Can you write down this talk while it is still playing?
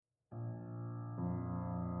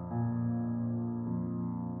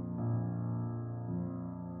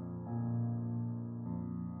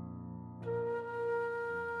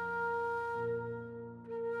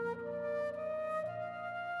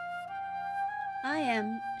I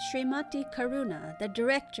am Srimati Karuna, the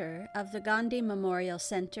director of the Gandhi Memorial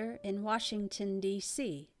Center in Washington,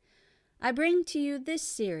 D.C. I bring to you this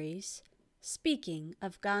series, Speaking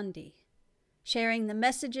of Gandhi, sharing the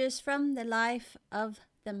messages from the life of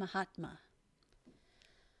the Mahatma.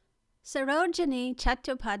 Sarojini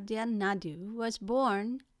Chattopadhyay Naidu was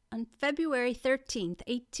born on February 13,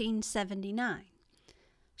 1879.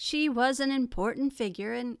 She was an important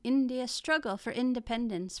figure in India's struggle for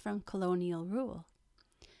independence from colonial rule,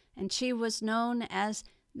 and she was known as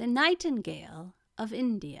the Nightingale of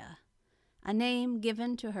India, a name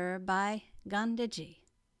given to her by Gandhiji.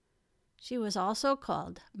 She was also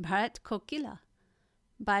called Bharat Kokila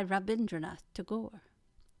by Rabindranath Tagore.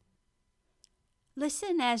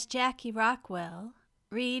 Listen as Jackie Rockwell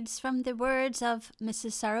reads from the words of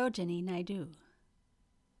Mrs. Sarojini Naidu.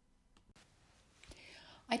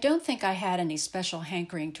 I don't think I had any special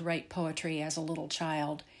hankering to write poetry as a little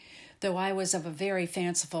child, though I was of a very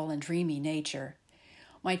fanciful and dreamy nature.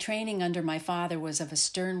 My training under my father was of a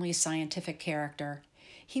sternly scientific character.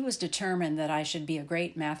 He was determined that I should be a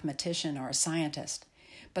great mathematician or a scientist,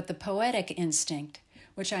 but the poetic instinct,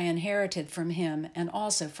 which I inherited from him and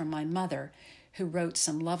also from my mother, who wrote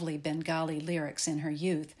some lovely Bengali lyrics in her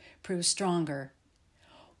youth, proved stronger.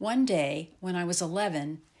 One day, when I was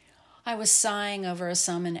 11, I was sighing over a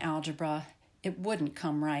sum in algebra. It wouldn't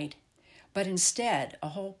come right. But instead, a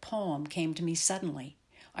whole poem came to me suddenly.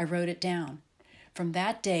 I wrote it down. From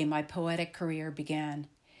that day, my poetic career began.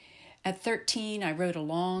 At 13, I wrote a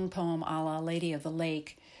long poem a la Lady of the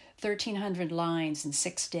Lake, 1,300 lines in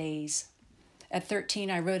 6 days. At 13,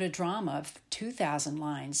 I wrote a drama of 2,000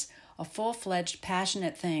 lines, a full-fledged,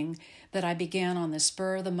 passionate thing that I began on the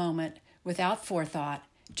spur of the moment, without forethought,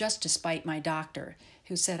 just to spite my doctor,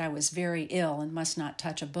 who said I was very ill and must not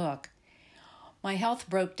touch a book. My health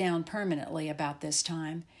broke down permanently about this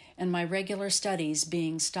time, and my regular studies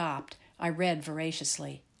being stopped, I read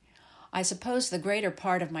voraciously. I suppose the greater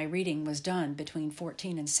part of my reading was done between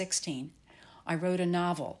 14 and 16. I wrote a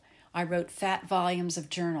novel. I wrote fat volumes of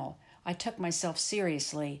journal. I took myself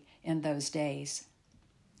seriously in those days.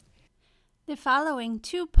 The following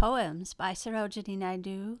 2 poems by Sarojini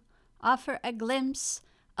Naidu offer a glimpse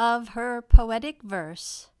of her poetic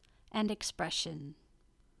verse and expression.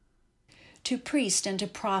 To priests and to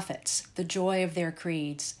prophets, the joy of their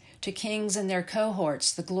creeds, to kings and their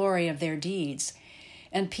cohorts, the glory of their deeds,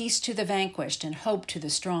 and peace to the vanquished and hope to the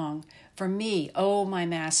strong, for me, O my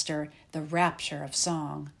master, the rapture of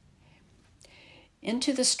song.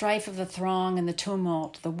 Into the strife of the throng and the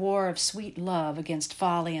tumult, the war of sweet love against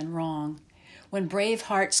folly and wrong. When brave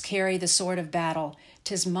hearts carry the sword of battle,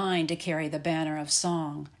 'tis mine to carry the banner of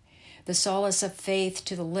song. The solace of faith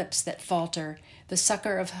to the lips that falter, the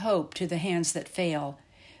succor of hope to the hands that fail,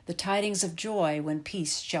 the tidings of joy when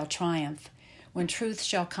peace shall triumph, when truth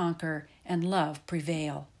shall conquer and love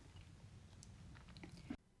prevail.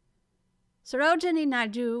 Sarojini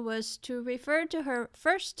Naidu was to refer to her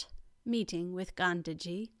first meeting with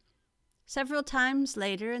Gandhiji several times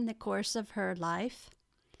later in the course of her life.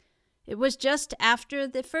 It was just after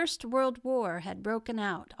the First World War had broken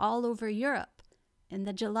out all over Europe in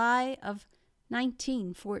the July of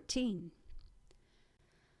 1914.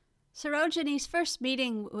 Sarojini's first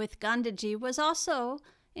meeting with Gandhiji was also,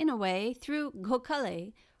 in a way, through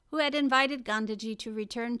Gokhale, who had invited Gandhiji to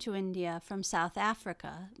return to India from South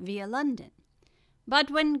Africa via London. But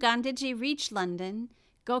when Gandhiji reached London,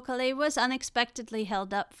 Gokhale was unexpectedly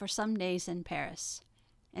held up for some days in Paris,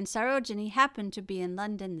 and Sarojini happened to be in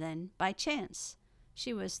London then by chance.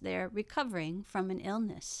 She was there recovering from an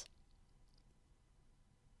illness.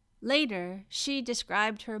 Later, she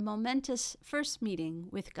described her momentous first meeting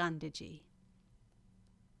with Gandhiji.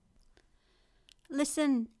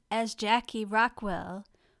 Listen as Jackie Rockwell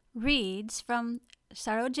reads from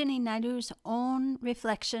Sarojini Naidu's own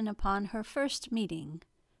reflection upon her first meeting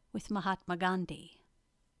with Mahatma Gandhi.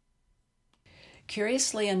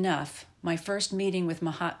 Curiously enough, my first meeting with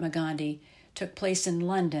Mahatma Gandhi took place in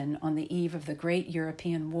London on the eve of the Great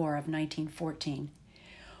European War of 1914,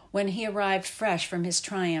 when he arrived fresh from his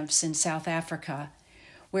triumphs in South Africa,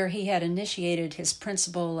 where he had initiated his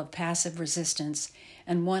principle of passive resistance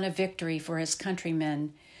and won a victory for his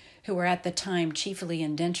countrymen, who were at the time chiefly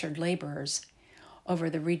indentured laborers, over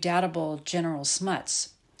the redoubtable General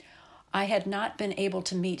Smuts. I had not been able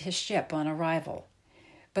to meet his ship on arrival,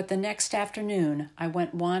 but the next afternoon I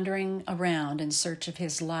went wandering around in search of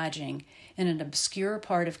his lodging in an obscure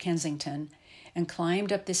part of Kensington and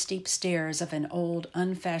climbed up the steep stairs of an old,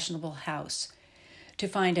 unfashionable house to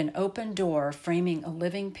find an open door framing a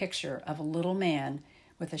living picture of a little man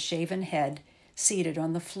with a shaven head seated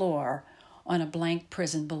on the floor on a blank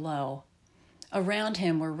prison below. Around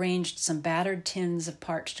him were ranged some battered tins of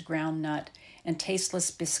parched ground nut and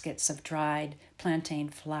tasteless biscuits of dried plantain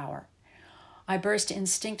flour. I burst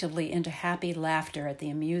instinctively into happy laughter at the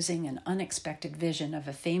amusing and unexpected vision of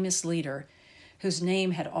a famous leader whose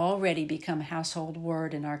name had already become a household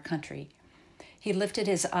word in our country. He lifted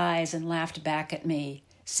his eyes and laughed back at me,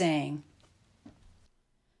 saying,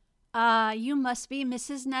 "Ah, you must be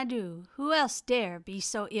Mrs. Nadeau. Who else dare be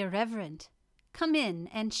so irreverent? Come in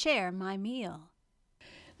and share my meal."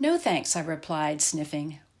 "No thanks," I replied,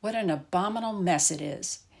 sniffing. "What an abominable mess it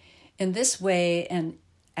is." In this way, and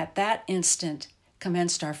at that instant,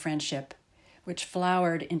 commenced our friendship, which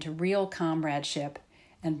flowered into real comradeship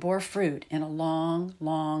and bore fruit in a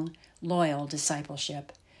long, loyal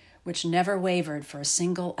discipleship, which never wavered for a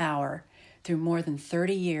single hour through more than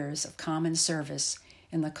 30 years of common service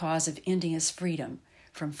in the cause of India's freedom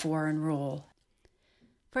from foreign rule.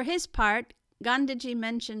 For his part, Gandhiji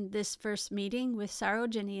mentioned this first meeting with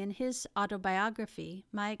Sarojini in his autobiography,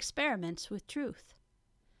 My Experiments with Truth.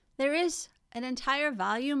 There is an entire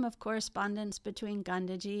volume of correspondence between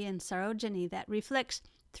Gandhiji and Sarojini that reflects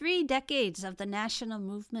 3 decades of the national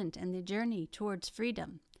movement and the journey towards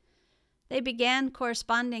freedom. They began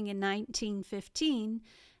corresponding in 1915,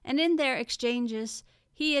 and in their exchanges,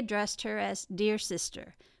 he addressed her as dear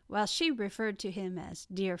sister, while she referred to him as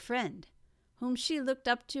dear friend, whom she looked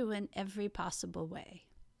up to in every possible way.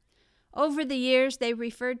 Over the years, they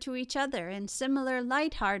referred to each other in similar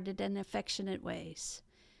light-hearted and affectionate ways.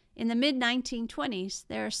 In the mid-1920s,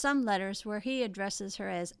 there are some letters where he addresses her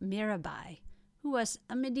as Mirabai, who was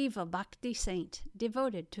a medieval bhakti saint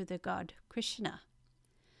devoted to the god Krishna.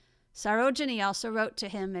 Sarojini also wrote to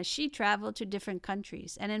him as she traveled to different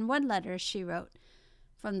countries, and in one letter she wrote,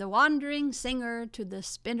 "From the wandering singer to the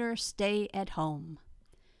spinner stay at home."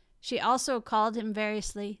 She also called him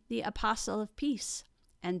variously the Apostle of Peace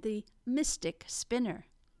and the Mystic Spinner.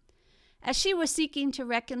 As she was seeking to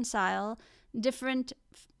reconcile different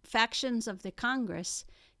factions of the Congress,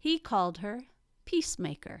 he called her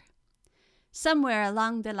Peacemaker. Somewhere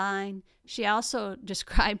along the line, she also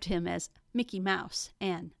described him as Mickey Mouse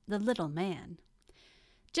and the Little Man.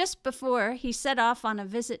 Just before he set off on a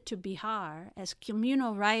visit to Bihar, as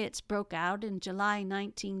communal riots broke out in July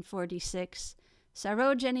 1946,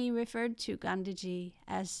 Sarojini referred to Gandhiji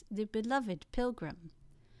as the beloved pilgrim.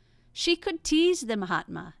 She could tease the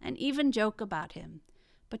Mahatma and even joke about him,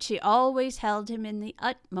 but she always held him in the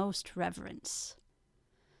utmost reverence.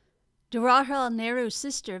 Jawaharlal Nehru's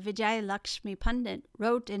sister, Vijaya Lakshmi Pandit,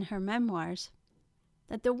 wrote in her memoirs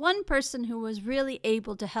that the one person who was really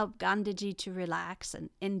able to help Gandhiji to relax and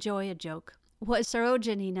enjoy a joke was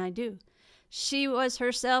Sarojini Naidu. She was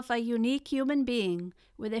herself a unique human being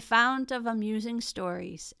with a fount of amusing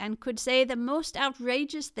stories and could say the most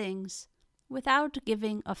outrageous things without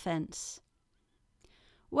giving offense.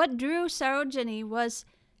 What drew Sarojini was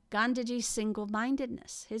Gandhiji's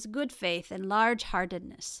single-mindedness, his good faith and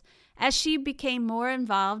large-heartedness. As she became more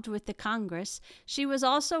involved with the Congress, she was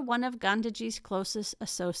also one of Gandhiji's closest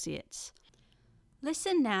associates.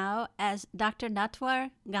 Listen now as Dr.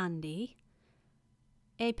 Natwar Gandhi,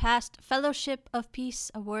 a past Fellowship of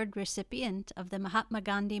Peace Award recipient of the Mahatma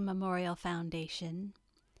Gandhi Memorial Foundation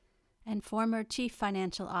and former Chief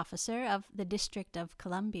Financial Officer of the District of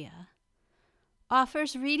Columbia,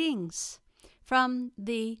 offers readings from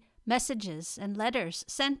the messages and letters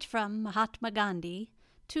sent from Mahatma Gandhi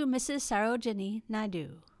to Mrs. Sarojini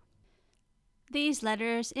Naidu. These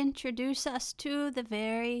letters introduce us to the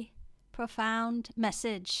very profound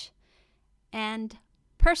message and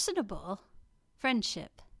personable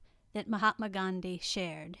friendship that Mahatma Gandhi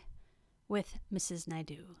shared with Mrs.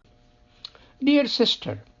 Naidu. Dear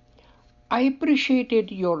sister, I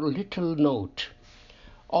appreciated your little note.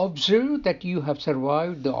 Observe that you have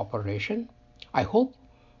survived the operation. I hope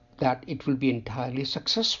that it will be entirely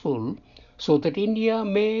successful so that India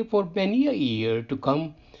may for many a year to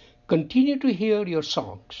come continue to hear your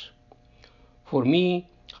songs. For me,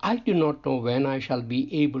 I do not know when I shall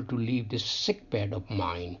be able to leave this sick bed of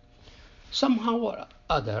mine. Somehow or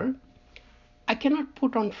other, I cannot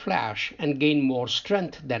put on flesh and gain more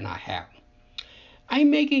strength than I have. I am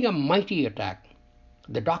making a mighty attack.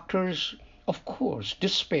 The doctors, of course,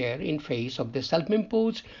 despair in face of the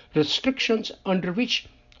self-imposed restrictions under which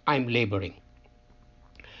I am laboring.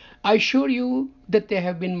 I assure you that they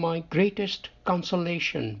have been my greatest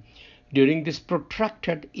consolation during this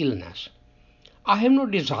protracted illness. I have no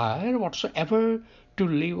desire whatsoever to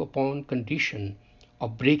live upon condition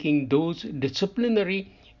of breaking those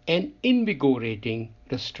disciplinary and invigorating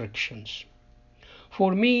restrictions.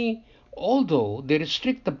 For me, although they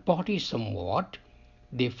restrict the body somewhat,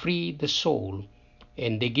 they free the soul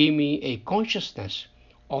and they gave me a consciousness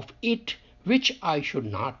of it which I should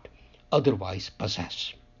not otherwise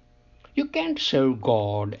possess. You can't serve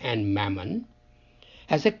God and mammon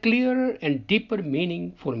has a clearer and deeper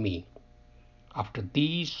meaning for me. After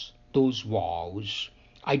those vows,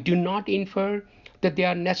 I do not infer that they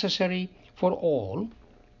are necessary for all,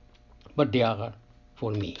 but they are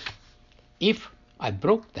for me. If I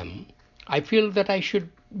broke them, I feel that I should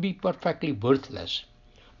be perfectly worthless.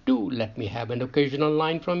 Do let me have an occasional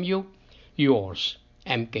line from you. Yours,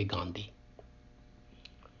 M.K. Gandhi.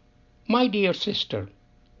 My dear sister,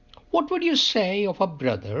 what would you say of a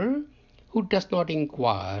brother who does not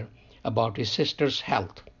inquire about his sister's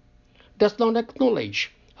health, does not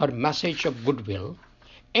acknowledge her message of goodwill,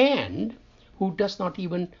 and who does not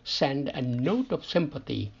even send a note of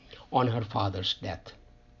sympathy on her father's death?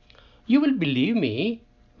 You will believe me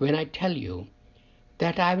when I tell you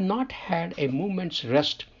that I have not had a moment's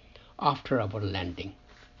rest after our landing.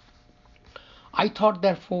 I thought,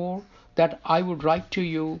 therefore, that I would write to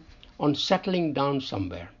you on settling down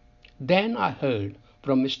somewhere. Then I heard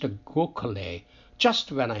from Mr. Gokhale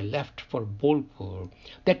just when I left for Bolpur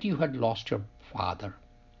that you had lost your father.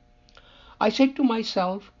 I said to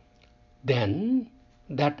myself then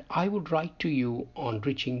that I would write to you on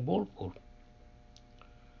reaching Bolpur.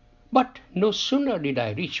 But no sooner did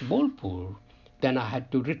I reach Bolpur than I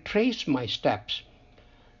had to retrace my steps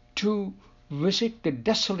to visit the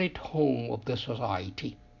desolate home of the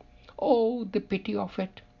society. Oh, the pity of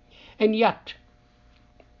it! And yet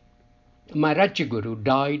my Rajaguru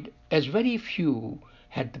died as very few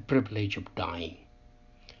had the privilege of dying.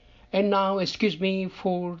 And now excuse me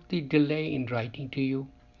for the delay in writing to you.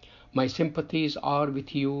 My sympathies are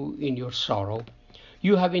with you in your sorrow.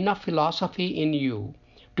 You have enough philosophy in you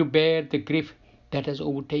to bear the grief that has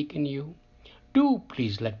overtaken you. Do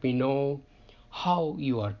please let me know how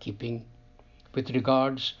you are keeping. With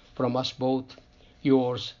regards from us both,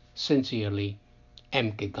 yours sincerely,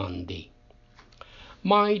 M.K. Gandhi.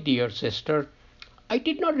 My dear sister, I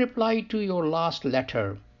did not reply to your last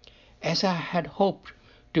letter, as I had hoped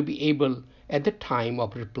to be able at the time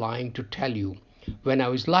of replying to tell you when I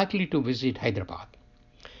was likely to visit Hyderabad.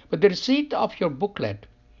 But the receipt of your booklet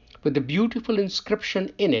with the beautiful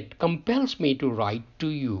inscription in it compels me to write to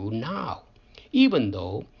you now, even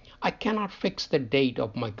though I cannot fix the date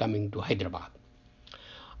of my coming to Hyderabad.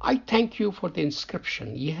 I thank you for the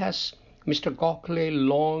inscription. Yes, Mr. Gokhale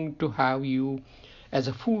longed to have you as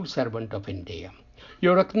a full servant of India.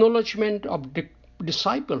 Your acknowledgement of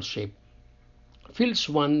discipleship fills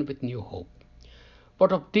one with new hope.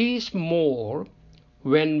 But of these more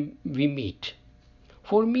when we meet.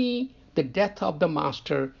 For me, the death of the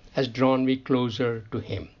Master has drawn me closer to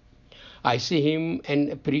him. I see him and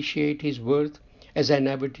appreciate his worth as I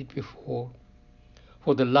never did before.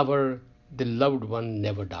 For the lover, the loved one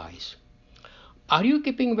never dies. Are you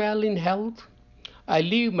keeping well in health? I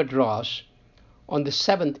leave Madras on the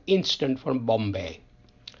 7th instant from Bombay.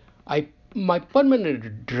 My permanent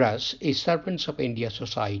address is Servants of India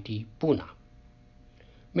Society, Pune.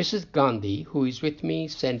 Mrs. Gandhi, who is with me,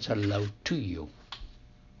 sends her love to you.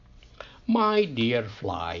 My dear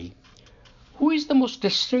Fly, who is the most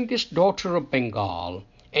distinguished daughter of Bengal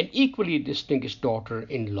and equally distinguished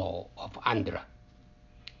daughter-in-law of Andhra.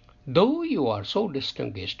 Though you are so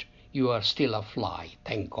distinguished, you are still a fly,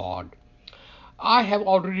 thank God. I have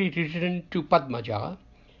already written to Padmaja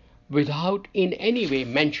without in any way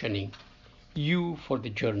mentioning you for the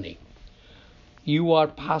journey. You are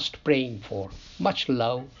past praying for. Much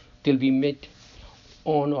love till we meet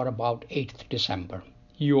on or about 8th December.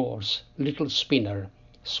 Yours, Little Spinner,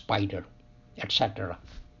 Spider, etc.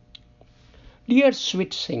 Dear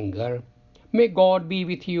sweet singer, may God be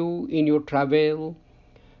with you in your travail,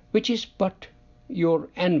 which is but your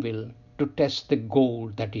anvil to test the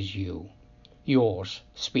gold that is you. Yours,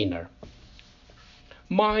 Spinner.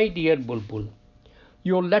 My dear Bulbul,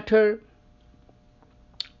 your letter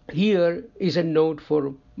here is a note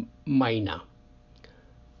for Maina.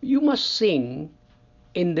 You must sing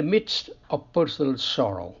in the midst of personal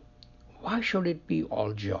sorrow. Why should it be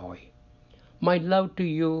all joy? My love to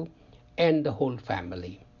you and the whole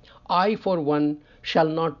family. I, for one, shall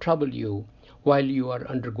not trouble you while you are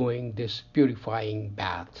undergoing this purifying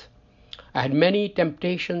bath. I had many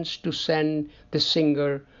temptations to send the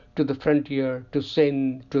singer to the frontier, to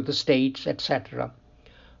sing to the States, etc.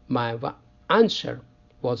 My answer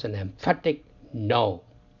was an emphatic no.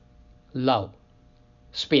 Love,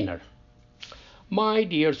 Spinner. My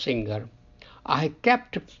dear singer, I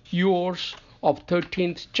kept yours of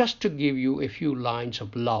 13th just to give you a few lines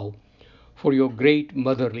of love for your great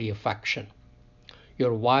motherly affection.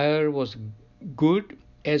 Your wire was good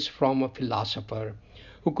as from a philosopher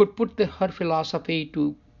who could put her philosophy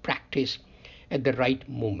to practice at the right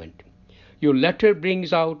moment. Your letter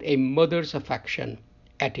brings out a mother's affection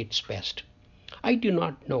at its best. I do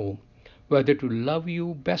not know whether to love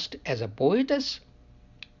you best as a poetess,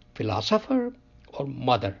 philosopher, or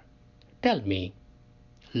mother. Tell me.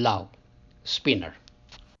 Love, Spinner.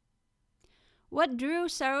 What drew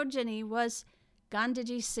Sarojini was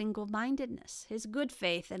Gandhiji's single-mindedness, his good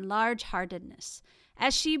faith and large-heartedness.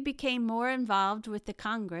 As she became more involved with the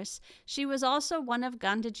Congress, she was also one of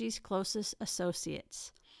Gandhiji's closest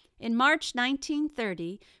associates. In March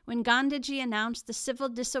 1930, when Gandhiji announced the civil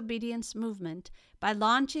disobedience movement by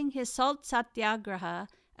launching his salt satyagraha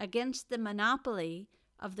against the monopoly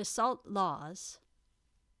of the salt laws,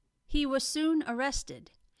 he was soon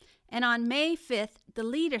arrested, and on May 5th, the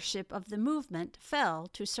leadership of the movement fell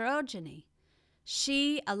to Sarojini.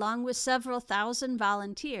 She, along with several thousand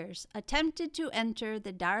volunteers, attempted to enter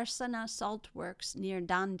the Darsana salt works near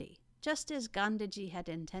Dandi, just as Gandhiji had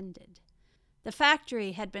intended. The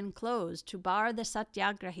factory had been closed to bar the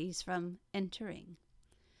satyagrahis from entering.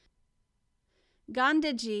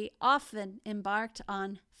 Gandhiji often embarked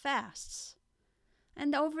on fasts,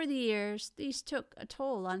 and over the years these took a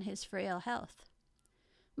toll on his frail health.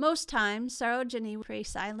 Most times Sarojini prayed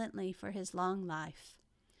silently for his long life.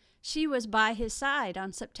 She was by his side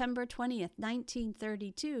on September 20th,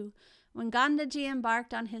 1932, when Gandhiji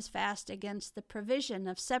embarked on his fast against the provision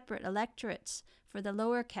of separate electorates for the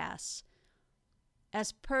lower castes,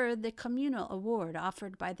 as per the communal award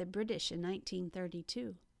offered by the British in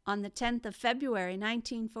 1932. On the 10th of February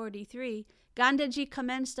 1943, Gandhiji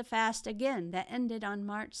commenced a fast again that ended on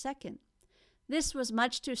March 2nd. This was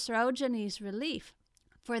much to Sarojini's relief,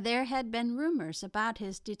 for there had been rumors about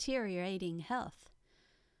his deteriorating health.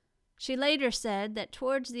 She later said that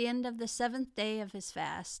towards the end of the 7th day of his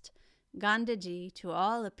fast, Gandhiji, to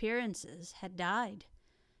all appearances, had died.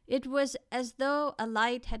 It was as though a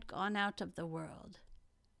light had gone out of the world.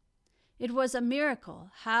 It was a miracle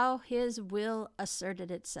how his will asserted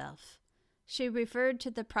itself. She referred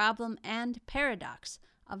to the problem and paradox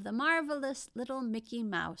of the marvelous little Mickey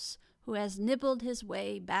Mouse who has nibbled his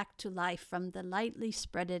way back to life from the lightly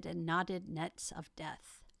spreaded and knotted nets of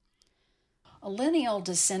death. A lineal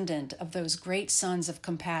descendant of those great sons of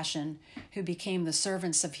compassion who became the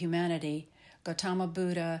servants of humanity, Gautama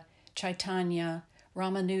Buddha, Chaitanya,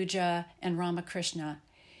 Ramanuja, and Ramakrishna,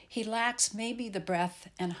 he lacks maybe the breadth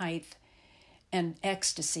and height and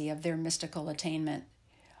ecstasy of their mystical attainment,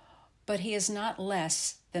 but he is not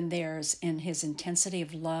less than theirs in his intensity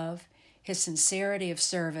of love, his sincerity of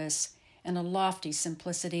service, and a lofty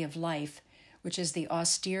simplicity of life, which is the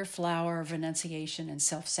austere flower of renunciation and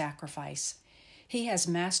self-sacrifice. He has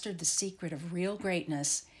mastered the secret of real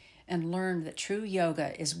greatness and learned that true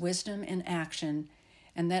yoga is wisdom in action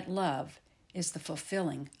and that love is the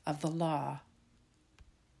fulfilling of the law.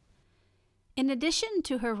 In addition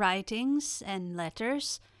to her writings and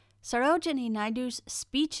letters, Sarojini Naidu's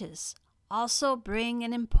speeches also bring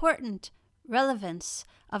an important relevance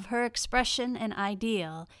of her expression and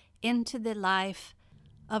ideal into the life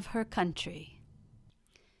of her country.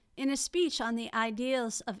 In a speech on the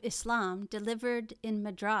ideals of Islam delivered in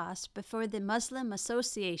Madras before the Muslim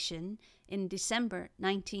Association in December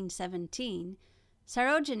 1917,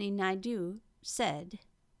 Sarojini Naidu said,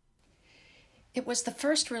 "It was the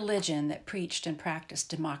first religion that preached and practiced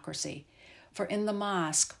democracy, for in the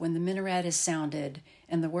mosque, when the minaret is sounded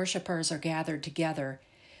and the worshippers are gathered together,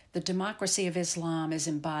 the democracy of Islam is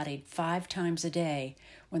embodied 5 times a day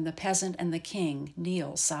when the peasant and the king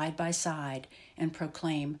kneel side by side and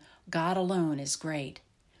proclaim, 'God alone is great.'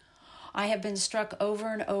 I have been struck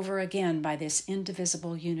over and over again by this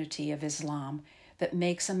indivisible unity of Islam that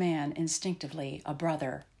makes a man instinctively a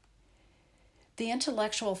brother." The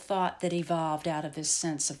intellectual thought that evolved out of this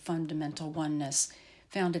sense of fundamental oneness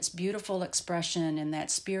found its beautiful expression in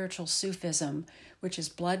that spiritual Sufism which is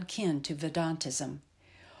blood kin to Vedantism.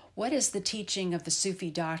 What is the teaching of the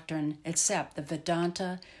Sufi doctrine except the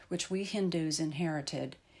Vedanta which we Hindus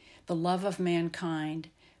inherited, the love of mankind,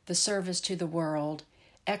 the service to the world,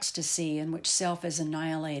 ecstasy in which self is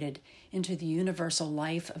annihilated into the universal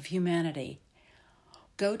life of humanity?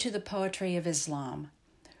 Go to the poetry of Islam.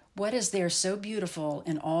 What is there so beautiful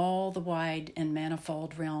in all the wide and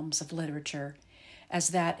manifold realms of literature as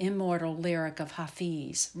that immortal lyric of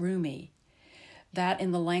Hafiz, Rumi, that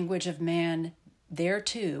in the language of man, there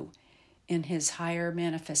too, in his higher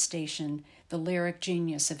manifestation, the lyric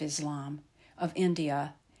genius of Islam, of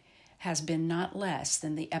India, has been not less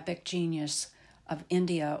than the epic genius of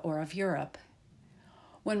India or of Europe?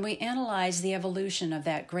 When we analyze the evolution of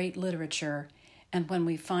that great literature And when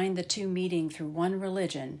we find the two meeting through one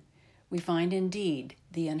religion, we find indeed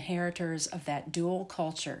the inheritors of that dual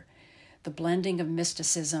culture, the blending of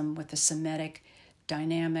mysticism with the Semitic,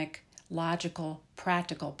 dynamic, logical,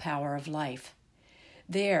 practical power of life.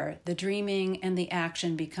 There, the dreaming and the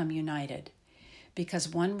action become united, because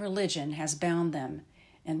one religion has bound them,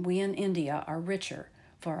 and we in India are richer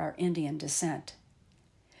for our Indian descent.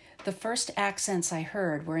 The first accents I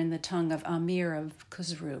heard were in the tongue of Amir of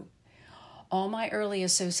Khusru. All my early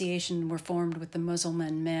associations were formed with the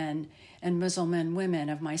Mussulman men and Mussulman women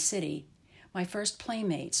of my city. My first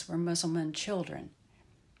playmates were Mussulman children.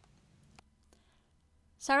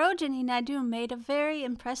 Sarojini Naidu made a very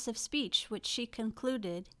impressive speech, which she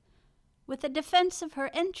concluded with a defense of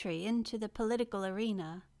her entry into the political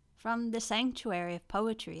arena from the Sanctuary of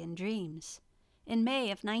Poetry and Dreams in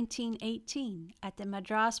May of 1918 at the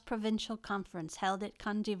Madras Provincial Conference held at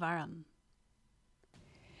Kanjivaram.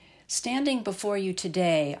 Standing before you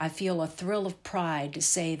today, I feel a thrill of pride to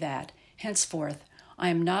say that, henceforth, I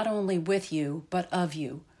am not only with you, but of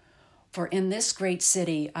you. For in this great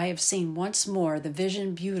city I have seen once more the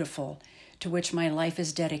vision beautiful to which my life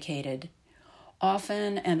is dedicated.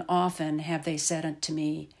 Often and often have they said unto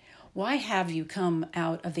me, "Why have you come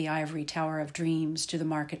out of the ivory tower of dreams to the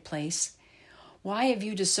marketplace? Why have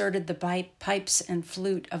you deserted the pipes and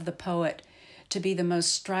flute of the poet to be the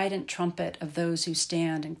most strident trumpet of those who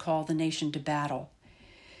stand and call the nation to battle?"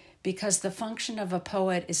 Because the function of a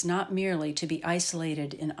poet is not merely to be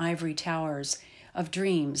isolated in ivory towers of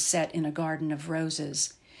dreams set in a garden of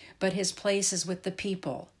roses, but his place is with the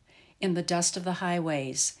people, in the dust of the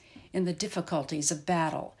highways, in the difficulties of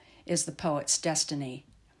battle, is the poet's destiny.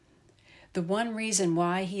 The one reason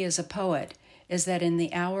why he is a poet is that in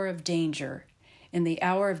the hour of danger, in the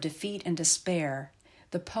hour of defeat and despair,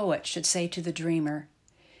 the poet should say to the dreamer,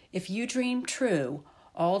 "If you dream true,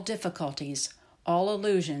 all difficulties, all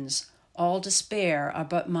illusions, all despair are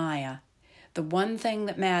but Maya. The one thing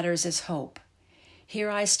that matters is hope. Here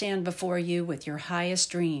I stand before you with your highest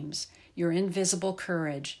dreams, your invisible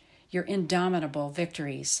courage, your indomitable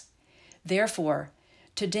victories. Therefore,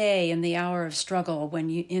 today, in the hour of struggle, when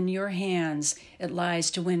in your hands it lies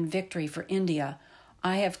to win victory for India,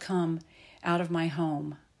 I have come out of my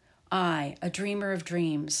home. I, a dreamer of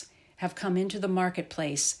dreams, have come into the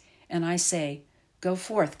marketplace, and I say, go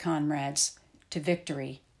forth, comrades, to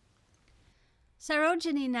victory."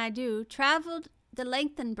 Sarojini Naidu traveled the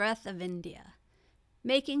length and breadth of India,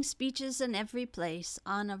 making speeches in every place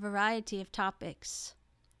on a variety of topics.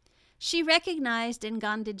 She recognized in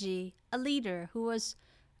Gandhiji a leader who was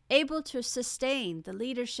able to sustain the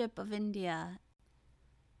leadership of India.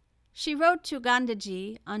 She wrote to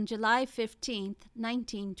Gandhiji on July 15,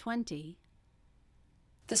 1920,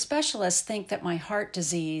 "The specialists think that my heart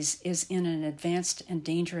disease is in an advanced and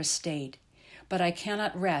dangerous state, but I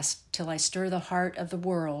cannot rest till I stir the heart of the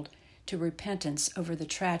world to repentance over the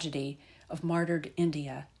tragedy of martyred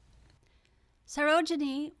India."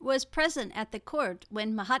 Sarojini was present at the court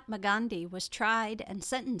when Mahatma Gandhi was tried and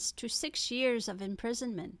sentenced to 6 years of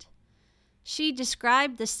imprisonment. She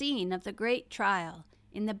described the scene of the great trial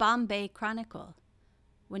in the Bombay Chronicle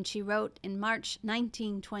when she wrote in March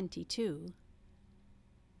 1922,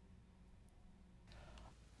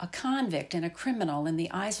 "A convict and a criminal in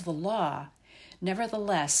the eyes of the law.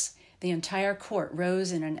 Nevertheless, the entire court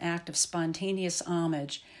rose in an act of spontaneous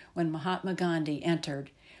homage when Mahatma Gandhi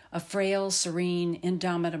entered, a frail, serene,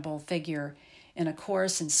 indomitable figure in a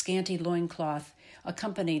coarse and scanty loincloth,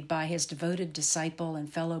 accompanied by his devoted disciple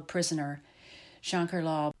and fellow prisoner,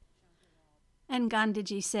 Shankarlal." And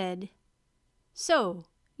Gandhiji said, "So,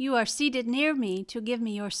 you are seated near me to give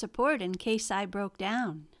me your support in case I broke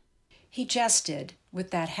down." He jested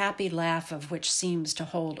with that happy laugh of which seems to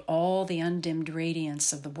hold all the undimmed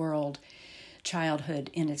radiance of the world, childhood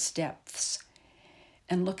in its depths.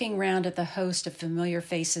 And looking round at the host of familiar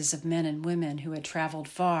faces of men and women who had traveled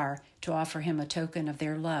far to offer him a token of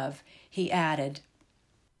their love, he added,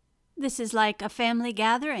 "This is like a family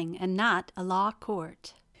gathering and not a law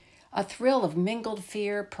court." A thrill of mingled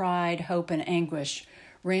fear, pride, hope, and anguish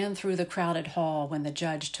ran through the crowded hall when the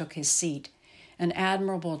judge took his seat, an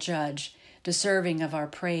admirable judge, deserving of our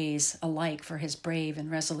praise alike for his brave and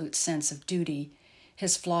resolute sense of duty,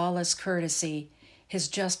 his flawless courtesy, his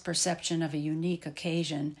just perception of a unique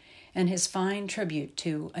occasion, and his fine tribute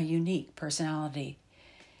to a unique personality.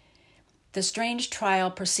 The strange trial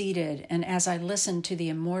proceeded, and as I listened to the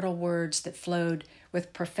immortal words that flowed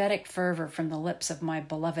with prophetic fervor from the lips of my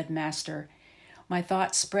beloved master, my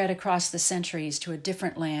thoughts spread across the centuries to a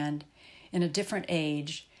different land, in a different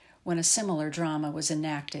age, when a similar drama was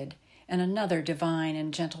enacted, and another divine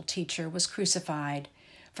and gentle teacher was crucified,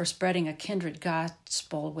 for spreading a kindred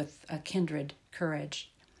gospel with a kindred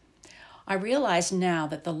courage. I realize now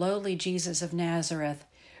that the lowly Jesus of Nazareth,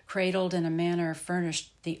 cradled in a manner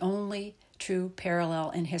furnished the only true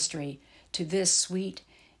parallel in history to this sweet,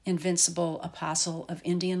 invincible apostle of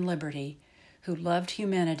Indian liberty, who loved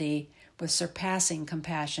humanity with surpassing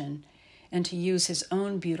compassion, and to use his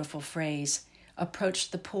own beautiful phrase,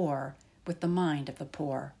 approached the poor with the mind of the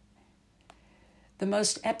poor. The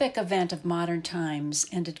most epic event of modern times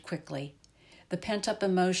ended quickly. The pent-up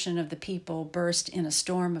emotion of the people burst in a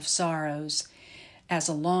storm of sorrows as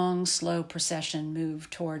a long, slow procession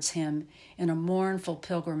moved towards him in a mournful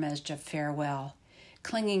pilgrimage of farewell,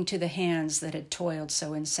 clinging to the hands that had toiled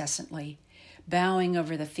so incessantly, bowing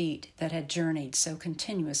over the feet that had journeyed so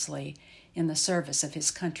continuously in the service of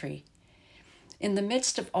his country. In the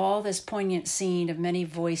midst of all this poignant scene of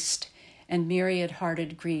many-voiced and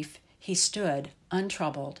myriad-hearted grief, he stood,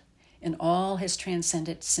 untroubled, in all his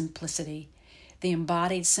transcendent simplicity, the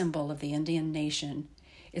embodied symbol of the Indian nation,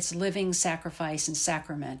 its living sacrifice and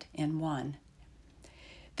sacrament in one.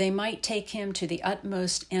 They might take him to the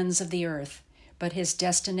utmost ends of the earth, but his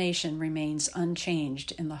destination remains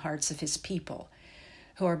unchanged in the hearts of his people,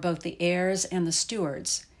 who are both the heirs and the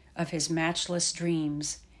stewards of his matchless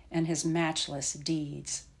dreams and his matchless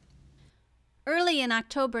deeds. Early in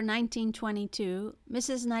October 1922,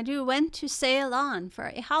 Mrs. Naidu went to Ceylon for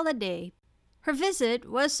a holiday. Her visit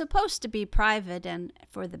was supposed to be private and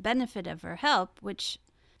for the benefit of her help, which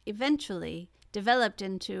eventually developed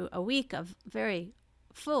into a week of very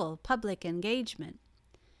full public engagement.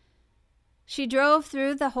 She drove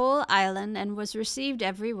through the whole island and was received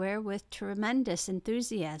everywhere with tremendous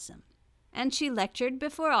enthusiasm. And she lectured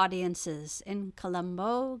before audiences in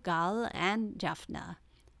Colombo, Galle, and Jaffna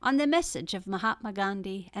on the message of Mahatma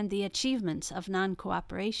Gandhi and the achievements of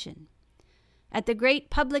non-cooperation. At the great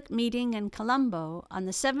public meeting in Colombo on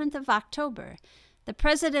the 7th of October, the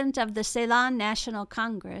president of the Ceylon National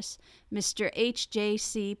Congress, Mr.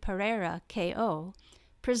 H.J.C. Pereira, K.O.,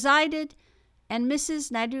 presided, and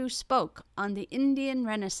Mrs. Naidu spoke on the Indian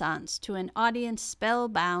Renaissance to an audience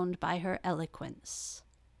spellbound by her eloquence.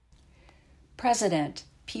 President,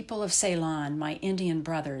 people of Ceylon, my Indian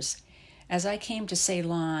brothers, as I came to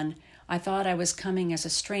Ceylon, I thought I was coming as a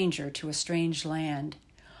stranger to a strange land.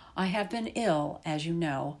 I have been ill, as you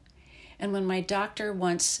know, and when my doctor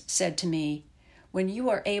once said to me, "When you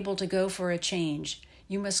are able to go for a change,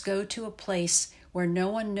 you must go to a place where no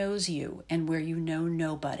one knows you and where you know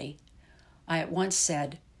nobody," I at once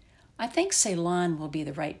said, "I think Ceylon will be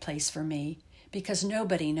the right place for me, because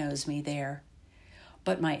nobody knows me there."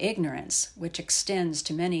 But my ignorance, which extends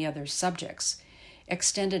to many other subjects,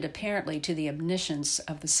 extended apparently to the omniscience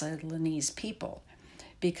of the Ceylonese people,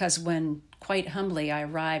 because when, quite humbly, I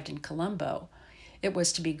arrived in Colombo, it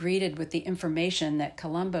was to be greeted with the information that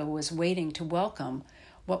Colombo was waiting to welcome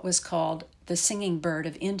what was called the singing bird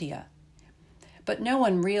of India. But no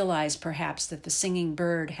one realized, perhaps, that the singing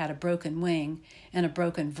bird had a broken wing and a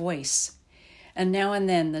broken voice, and now and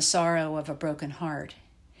then the sorrow of a broken heart.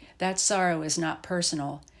 That sorrow is not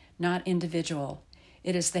personal, not individual.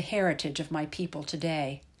 It is the heritage of my people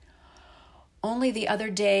today. Only the other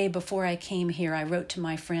day before I came here, I wrote to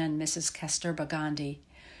my friend Mrs. Kasturba Gandhi,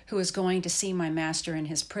 who is going to see my master in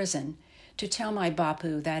his prison, to tell my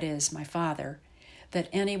Bapu, that is, my father, that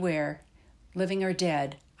anywhere, living or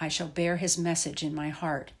dead, I shall bear his message in my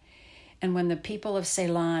heart. And when the people of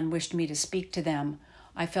Ceylon wished me to speak to them,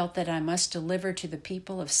 I felt that I must deliver to the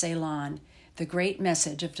people of Ceylon the great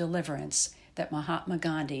message of deliverance that Mahatma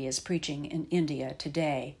Gandhi is preaching in India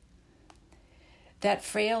today. That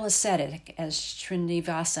frail ascetic, as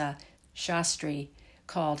Srinivasa Shastri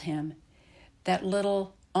called him, that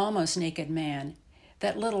little, almost naked man,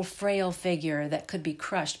 that little frail figure that could be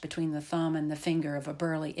crushed between the thumb and the finger of a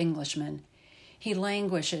burly Englishman, he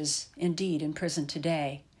languishes indeed in prison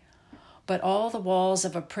today. But all the walls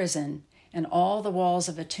of a prison and all the walls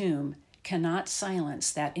of a tomb cannot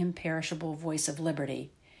silence that imperishable voice of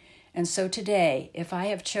liberty. And so today, if I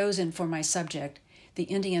have chosen for my subject the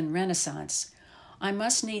Indian Renaissance, I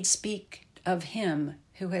must needs speak of him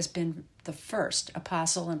who has been the first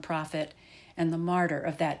apostle and prophet and the martyr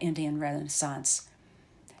of that Indian Renaissance.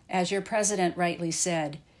 As your president rightly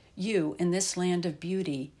said, you, in this land of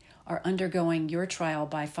beauty, are undergoing your trial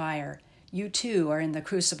by fire. You too are in the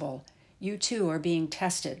crucible. You too are being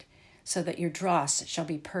tested, so that your dross shall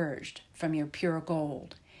be purged from your pure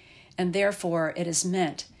gold. And therefore it is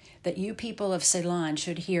meant that you people of Ceylon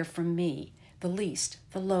should hear from me, the least,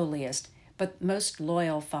 the lowliest, but most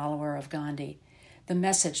loyal follower of Gandhi, the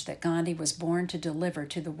message that Gandhi was born to deliver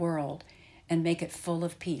to the world and make it full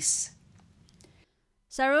of peace.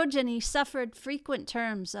 Sarojini suffered frequent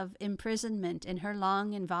terms of imprisonment in her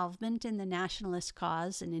long involvement in the nationalist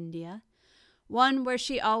cause in India, one where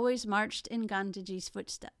she always marched in Gandhiji's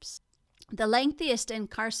footsteps. The lengthiest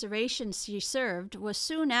incarceration she served was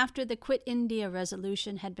soon after the Quit India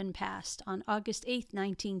resolution had been passed on August 8,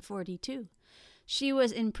 1942. She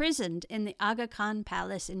was imprisoned in the Aga Khan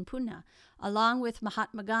Palace in Pune, along with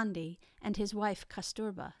Mahatma Gandhi and his wife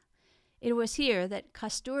Kasturba. It was here that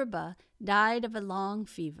Kasturba died of a long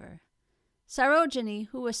fever. Sarojini,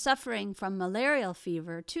 who was suffering from malarial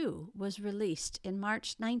fever too, was released in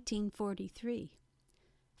March 1943.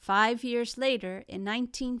 5 years later, in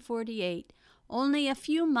 1948, only a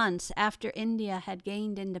few months after India had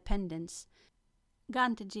gained independence,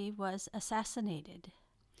 Gandhiji was assassinated.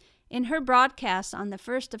 In her broadcast on the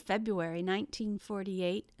 1st of February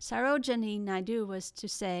 1948, Sarojini Naidu was to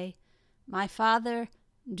say, "My father,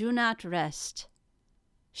 do not rest."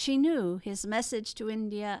 She knew his message to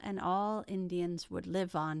India and all Indians would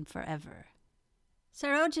live on forever.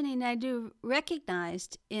 Sarojini Naidu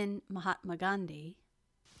recognized in Mahatma Gandhi,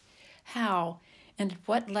 "How and in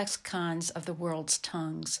what lexicons of the world's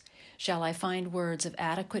tongues shall I find words of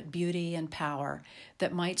adequate beauty and power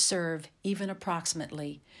that might serve, even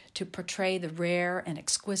approximately, to portray the rare and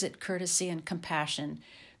exquisite courtesy and compassion,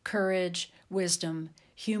 courage, wisdom,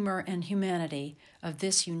 humor, and humanity of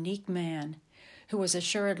this unique man, who was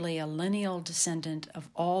assuredly a lineal descendant of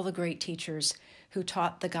all the great teachers who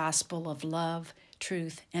taught the gospel of love,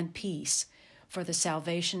 truth, and peace for the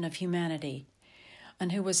salvation of humanity,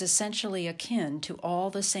 and who was essentially akin to all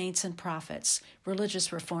the saints and prophets,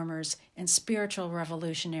 religious reformers, and spiritual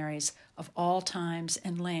revolutionaries of all times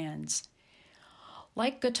and lands.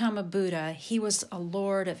 Like Gautama Buddha, he was a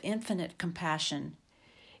Lord of infinite compassion.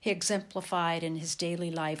 He exemplified in his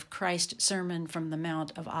daily life Christ's Sermon from the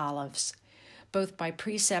Mount of Olives. Both by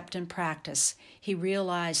precept and practice, he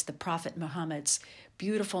realized the Prophet Muhammad's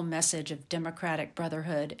beautiful message of democratic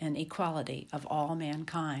brotherhood and equality of all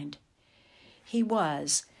mankind. He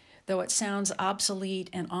was, though it sounds obsolete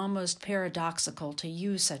and almost paradoxical to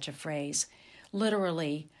use such a phrase,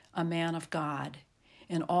 literally a man of God,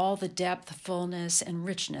 in all the depth, fullness, and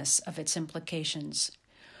richness of its implications,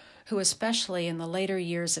 who, especially in the later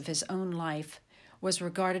years of his own life, was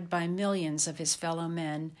regarded by millions of his fellow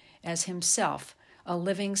men as himself a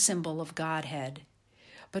living symbol of Godhead.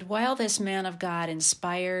 But while this man of God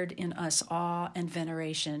inspired in us awe and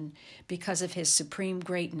veneration because of his supreme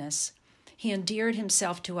greatness, he endeared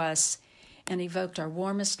himself to us and evoked our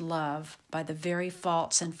warmest love by the very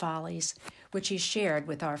faults and follies which he shared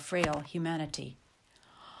with our frail humanity.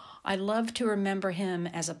 I love to remember him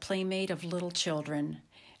as a playmate of little children,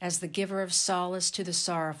 as the giver of solace to the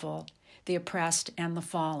sorrowful, the oppressed, and the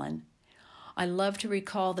fallen. I love to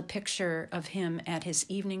recall the picture of him at his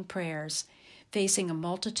evening prayers, facing a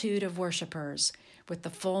multitude of worshipers, with the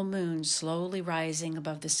full moon slowly rising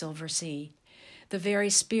above the silver sea, the very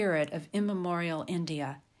spirit of immemorial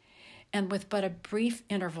India, and with but a brief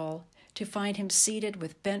interval to find him seated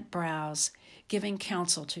with bent brows, giving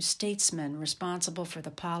counsel to statesmen responsible for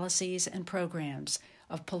the policies and programs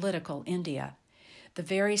of political India, the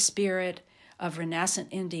very spirit of renascent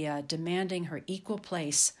India demanding her equal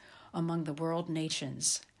place among the world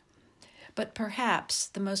nations. But perhaps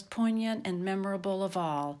the most poignant and memorable of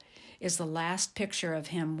all is the last picture of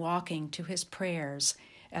him walking to his prayers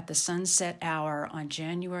at the sunset hour on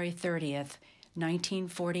January 30th,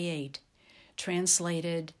 1948,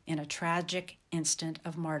 translated in a tragic instant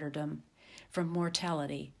of martyrdom from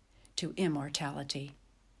mortality to immortality.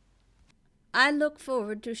 I look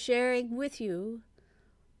forward to sharing with you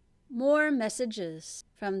more messages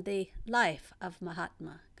from the life of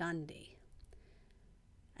Mahatma Gandhi.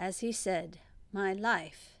 As he said, "My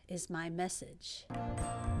life is my message."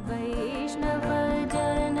 Vaishnava